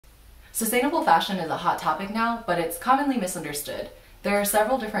Sustainable fashion is a hot topic now, but it's commonly misunderstood. There are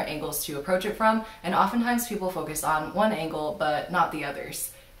several different angles to approach it from, and oftentimes people focus on one angle but not the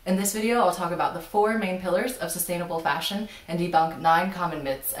others. In this video, I'll talk about the 4 main pillars of sustainable fashion and debunk 9 common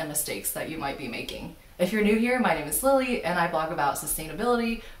myths and mistakes that you might be making. If you're new here, my name is Lily, and I blog about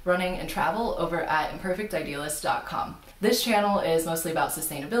sustainability, running, and travel over at imperfectidealist.com. This channel is mostly about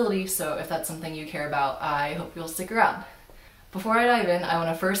sustainability, so if that's something you care about, I hope you'll stick around. Before I dive in, I want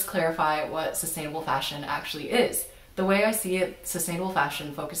to first clarify what sustainable fashion actually is. The way I see it, sustainable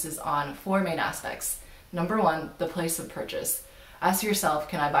fashion focuses on 4 main aspects. Number 1, the place of purchase. Ask yourself,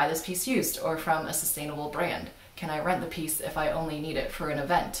 can I buy this piece used or from a sustainable brand? Can I rent the piece if I only need it for an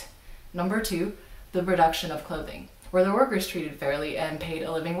event? Number 2, the production of clothing. Were the workers treated fairly and paid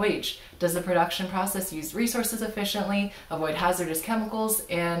a living wage? Does the production process use resources efficiently, avoid hazardous chemicals,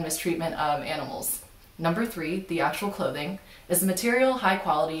 and mistreatment of animals? Number 3, the actual clothing. Is the material high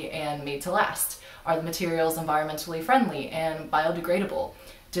quality and made to last? Are the materials environmentally friendly and biodegradable?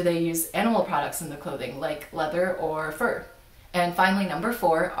 Do they use animal products in the clothing, like leather or fur? And finally, number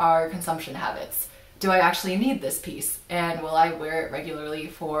 4, are consumption habits. Do I actually need this piece? And will I wear it regularly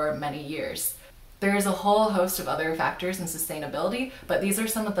for many years? There is a whole host of other factors in sustainability, but these are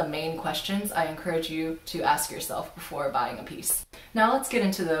some of the main questions I encourage you to ask yourself before buying a piece. Now let's get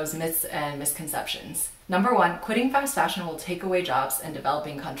into those myths and misconceptions. Number 1, quitting fast fashion will take away jobs in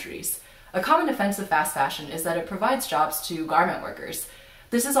developing countries. A common defense of fast fashion is that it provides jobs to garment workers.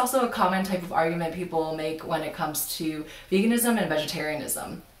 This is also a common type of argument people make when it comes to veganism and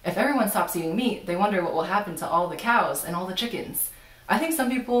vegetarianism. If everyone stops eating meat, they wonder what will happen to all the cows and all the chickens. I think some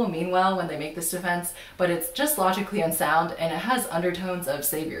people mean well when they make this defense, but it's just logically unsound and it has undertones of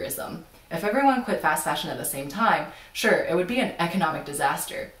saviorism. If everyone quit fast fashion at the same time, sure, it would be an economic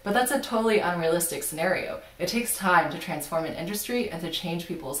disaster, but that's a totally unrealistic scenario. It takes time to transform an industry and to change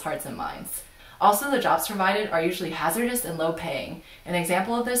people's hearts and minds. Also, the jobs provided are usually hazardous and low paying. An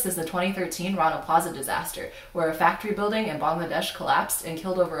example of this is the 2013 Rana Plaza disaster, where a factory building in Bangladesh collapsed and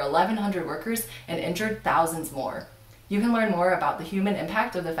killed over 1,100 workers and injured thousands more. You can learn more about the human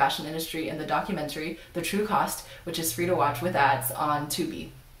impact of the fashion industry in the documentary The True Cost, which is free to watch with ads on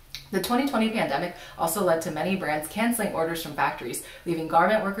Tubi. The 2020 pandemic also led to many brands canceling orders from factories, leaving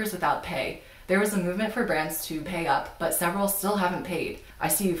garment workers without pay. There was a movement for brands to pay up, but several still haven't paid. I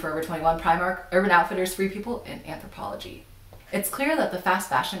see you, Forever 21, Primark, Urban Outfitters, Free People, and Anthropologie. It's clear that the fast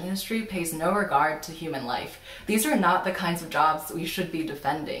fashion industry pays no regard to human life. These are not the kinds of jobs we should be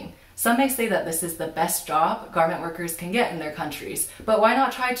defending. Some may say that this is the best job garment workers can get in their countries, but why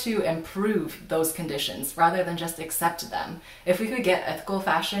not try to improve those conditions rather than just accept them? If we could get ethical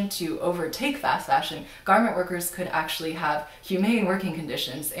fashion to overtake fast fashion, garment workers could actually have humane working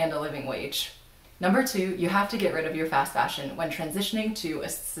conditions and a living wage. Number 2, you have to get rid of your fast fashion when transitioning to a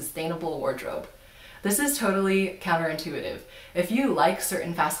sustainable wardrobe. This is totally counterintuitive. If you like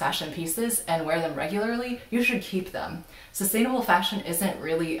certain fast fashion pieces and wear them regularly, you should keep them. Sustainable fashion isn't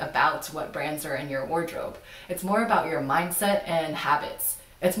really about what brands are in your wardrobe. It's more about your mindset and habits.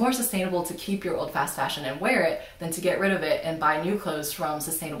 It's more sustainable to keep your old fast fashion and wear it than to get rid of it and buy new clothes from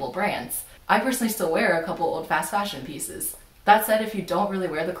sustainable brands. I personally still wear a couple old fast fashion pieces. That said, if you don't really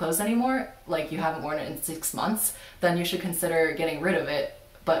wear the clothes anymore, like you haven't worn it in 6 months, then you should consider getting rid of it,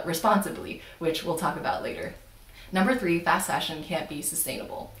 but responsibly, which we'll talk about later. Number 3, fast fashion can't be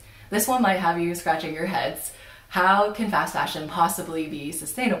sustainable. This one might have you scratching your heads. How can fast fashion possibly be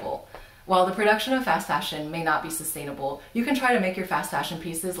sustainable? While the production of fast fashion may not be sustainable, you can try to make your fast fashion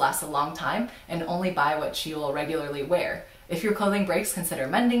pieces last a long time and only buy what you will regularly wear. If your clothing breaks, consider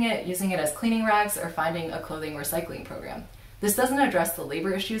mending it, using it as cleaning rags, or finding a clothing recycling program. This doesn't address the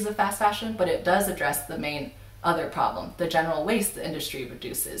labor issues of fast fashion, but it does address the main other problem, the general waste the industry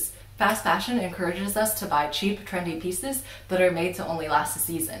produces. Fast fashion encourages us to buy cheap, trendy pieces that are made to only last a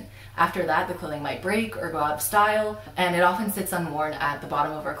season. After that, the clothing might break or go out of style, and it often sits unworn at the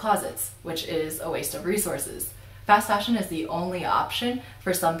bottom of our closets, which is a waste of resources. Fast fashion is the only option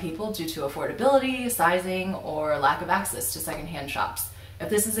for some people due to affordability, sizing, or lack of access to secondhand shops. If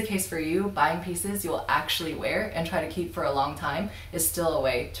this is the case for you, buying pieces you'll actually wear and try to keep for a long time is still a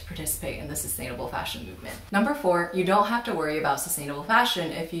way to participate in the sustainable fashion movement. Number 4, you don't have to worry about sustainable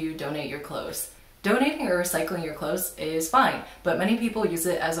fashion if you donate your clothes. Donating or recycling your clothes is fine, but many people use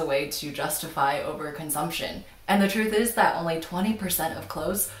it as a way to justify overconsumption. And the truth is that only 20% of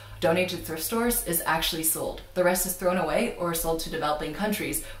clothes donated to thrift stores is actually sold. The rest is thrown away or sold to developing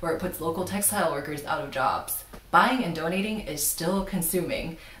countries where it puts local textile workers out of jobs. Buying and donating is still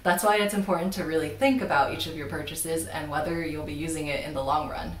consuming. That's why it's important to really think about each of your purchases and whether you'll be using it in the long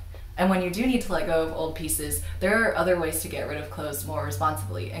run. And when you do need to let go of old pieces, there are other ways to get rid of clothes more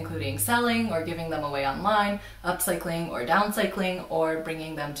responsibly, including selling or giving them away online, upcycling or downcycling, or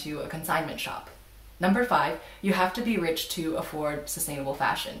bringing them to a consignment shop. Number 5, you have to be rich to afford sustainable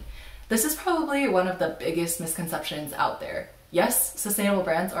fashion. This is probably one of the biggest misconceptions out there. Yes, sustainable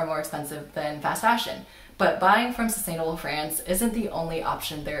brands are more expensive than fast fashion, but buying from sustainable brands isn't the only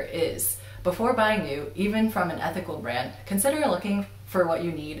option there is. Before buying new, even from an ethical brand, consider looking for what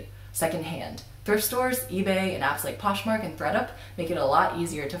you need secondhand. Thrift stores, eBay, and apps like Poshmark and ThredUp make it a lot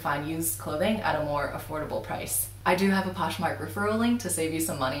easier to find used clothing at a more affordable price. I do have a Poshmark referral link to save you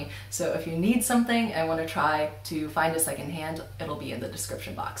some money, so if you need something and want to try to find it secondhand, it'll be in the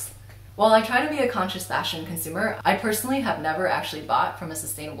description box. While I try to be a conscious fashion consumer, I personally have never actually bought from a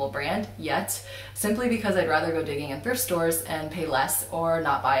sustainable brand yet, simply because I'd rather go digging in thrift stores and pay less or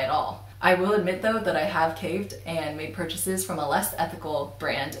not buy at all. I will admit though that I have caved and made purchases from a less ethical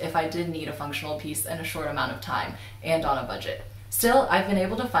brand if I did need a functional piece in a short amount of time and on a budget. Still, I've been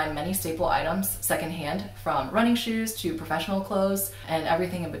able to find many staple items secondhand, from running shoes to professional clothes and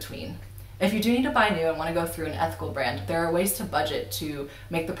everything in between. If you do need to buy new and want to go through an ethical brand, there are ways to budget to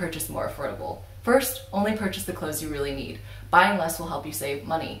make the purchase more affordable. First, only purchase the clothes you really need. Buying less will help you save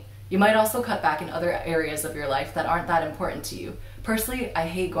money. You might also cut back in other areas of your life that aren't that important to you. Personally, I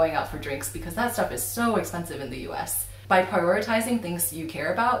hate going out for drinks because that stuff is so expensive in the US. By prioritizing things you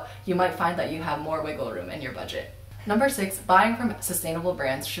care about, you might find that you have more wiggle room in your budget. Number 6, buying from sustainable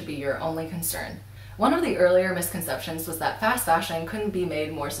brands should be your only concern. One of the earlier misconceptions was that fast fashion couldn't be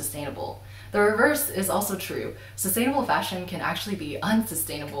made more sustainable. The reverse is also true. Sustainable fashion can actually be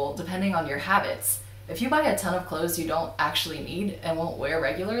unsustainable depending on your habits. If you buy a ton of clothes you don't actually need and won't wear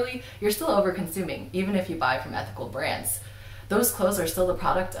regularly, you're still over-consuming, even if you buy from ethical brands. Those clothes are still the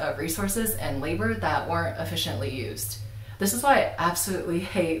product of resources and labor that weren't efficiently used. This is why I absolutely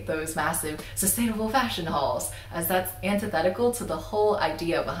hate those massive sustainable fashion hauls, as that's antithetical to the whole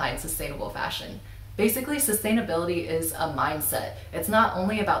idea behind sustainable fashion. Basically, sustainability is a mindset. It's not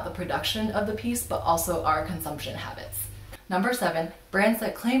only about the production of the piece, but also our consumption habits. Number 7, brands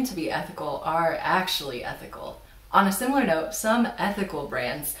that claim to be ethical are actually ethical. On a similar note, some ethical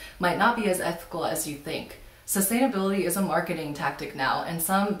brands might not be as ethical as you think. Sustainability is a marketing tactic now, and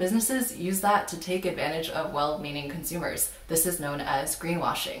some businesses use that to take advantage of well-meaning consumers. This is known as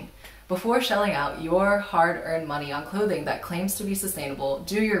greenwashing. Before shelling out your hard-earned money on clothing that claims to be sustainable,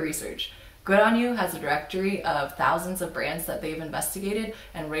 do your research. Good On You has a directory of thousands of brands that they've investigated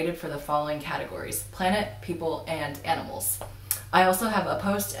and rated for the following categories: planet, people, and animals. I also have a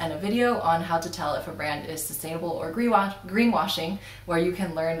post and a video on how to tell if a brand is sustainable or greenwashing, where you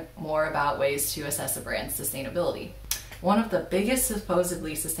can learn more about ways to assess a brand's sustainability. One of the biggest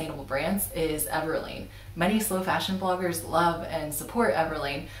supposedly sustainable brands is Everlane. Many slow fashion bloggers love and support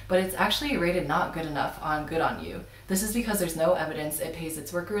Everlane, but it's actually rated not good enough on Good On You. This is because there's no evidence it pays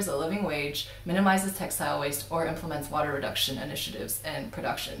its workers a living wage, minimizes textile waste, or implements water reduction initiatives in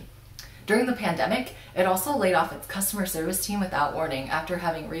production. During the pandemic, it also laid off its customer service team without warning after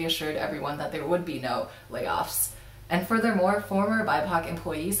having reassured everyone that there would be no layoffs. And furthermore, former BIPOC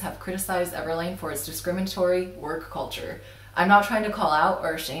employees have criticized Everlane for its discriminatory work culture. I'm not trying to call out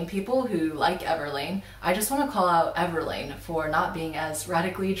or shame people who like Everlane. I just want to call out Everlane for not being as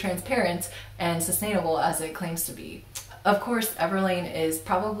radically transparent and sustainable as it claims to be. Of course, Everlane is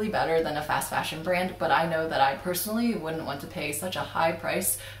probably better than a fast fashion brand, but I know that I personally wouldn't want to pay such a high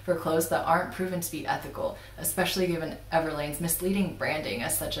price for clothes that aren't proven to be ethical, especially given Everlane's misleading branding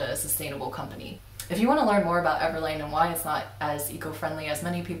as such a sustainable company. If you want to learn more about Everlane and why it's not as eco-friendly as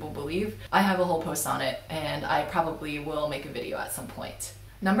many people believe, I have a whole post on it, and I probably will make a video at some point.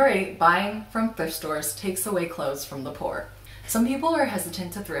 Number 8, buying from thrift stores takes away clothes from the poor. Some people are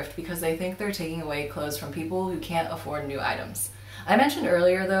hesitant to thrift because they think they're taking away clothes from people who can't afford new items. I mentioned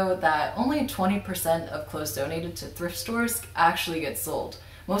earlier though that only 20% of clothes donated to thrift stores actually get sold.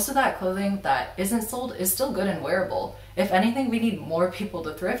 Most of that clothing that isn't sold is still good and wearable. If anything, we need more people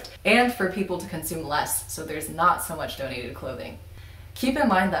to thrift and for people to consume less, so there's not so much donated clothing. Keep in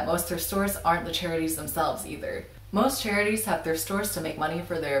mind that most thrift stores aren't the charities themselves either. Most charities have thrift stores to make money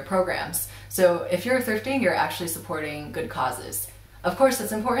for their programs, so if you're thrifting, you're actually supporting good causes. Of course,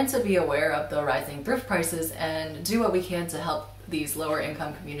 it's important to be aware of the rising thrift prices and do what we can to help these lower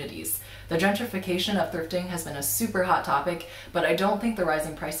income communities. The gentrification of thrifting has been a super hot topic, but I don't think the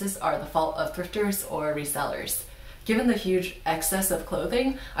rising prices are the fault of thrifters or resellers. Given the huge excess of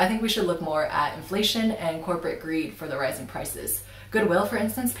clothing, I think we should look more at inflation and corporate greed for the rising prices. Goodwill, for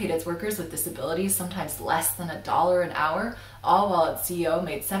instance, paid its workers with disabilities sometimes less than $1 an hour, all while its CEO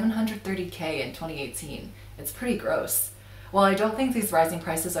made $730K in 2018. It's pretty gross. While I don't think these rising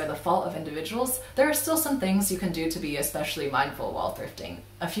prices are the fault of individuals, there are still some things you can do to be especially mindful while thrifting.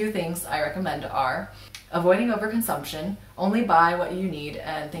 A few things I recommend are avoiding overconsumption, only buy what you need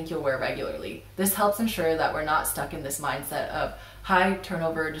and think you'll wear regularly. This helps ensure that we're not stuck in this mindset of high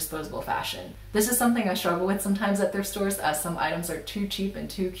turnover disposable fashion. This is something I struggle with sometimes at thrift stores, as some items are too cheap and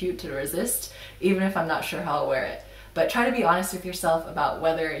too cute to resist, even if I'm not sure how I'll wear it. But try to be honest with yourself about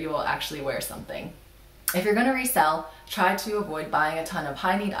whether you will actually wear something. If you're going to resell, try to avoid buying a ton of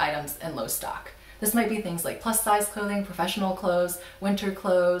high-need items in low stock. This might be things like plus-size clothing, professional clothes, winter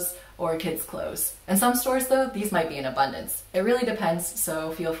clothes, or kids' clothes. In some stores though, these might be in abundance. It really depends,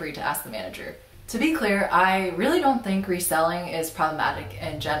 so feel free to ask the manager. To be clear, I really don't think reselling is problematic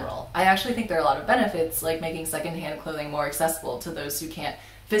in general. I actually think there are a lot of benefits, like making secondhand clothing more accessible to those who can't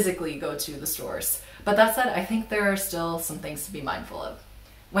physically go to the stores. But that said, I think there are still some things to be mindful of.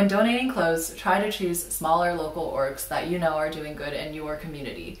 When donating clothes, try to choose smaller local orgs that you know are doing good in your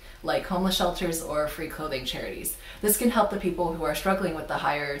community, like homeless shelters or free clothing charities. This can help the people who are struggling with the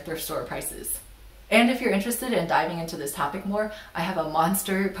higher thrift store prices. And if you're interested in diving into this topic more, I have a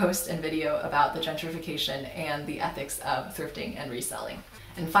monster post and video about the gentrification and the ethics of thrifting and reselling.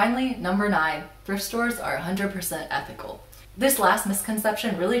 And finally, number 9, thrift stores are 100% ethical. This last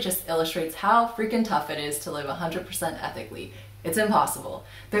misconception really just illustrates how freaking tough it is to live 100% ethically. It's impossible.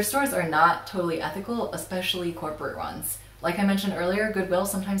 Thrift stores are not totally ethical, especially corporate ones. Like I mentioned earlier, Goodwill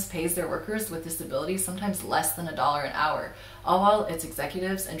sometimes pays their workers with disabilities sometimes less than $1 an hour, all while its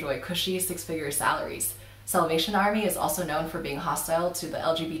executives enjoy cushy 6-figure salaries. Salvation Army is also known for being hostile to the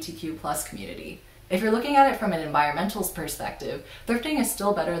LGBTQ+ community. If you're looking at it from an environmentalist perspective, thrifting is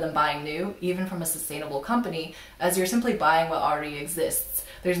still better than buying new, even from a sustainable company, as you're simply buying what already exists.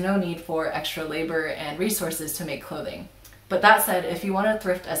 There's no need for extra labor and resources to make clothing. But that said, if you want to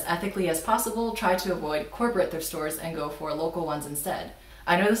thrift as ethically as possible, try to avoid corporate thrift stores and go for local ones instead.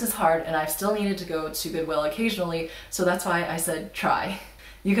 I know this is hard, and I've still needed to go to Goodwill occasionally, so that's why I said try.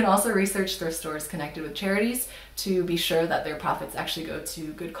 You can also research thrift stores connected with charities to be sure that their profits actually go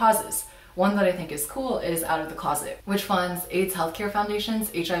to good causes. One that I think is cool is Out of the Closet, which funds AIDS Healthcare Foundation's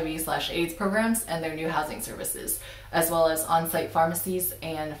HIV/AIDS programs and their new housing services, as well as on-site pharmacies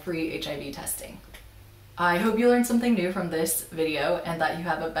and free HIV testing. I hope you learned something new from this video and that you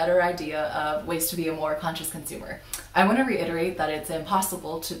have a better idea of ways to be a more conscious consumer. I want to reiterate that it's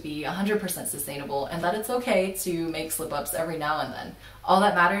impossible to be 100% sustainable and that it's okay to make slip-ups every now and then. All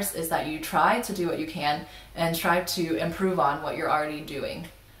that matters is that you try to do what you can and try to improve on what you're already doing.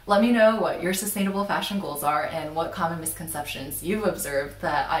 Let me know what your sustainable fashion goals are and what common misconceptions you've observed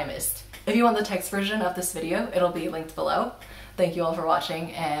that I missed. If you want the text version of this video, it'll be linked below. Thank you all for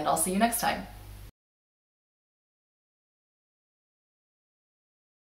watching, and I'll see you next time.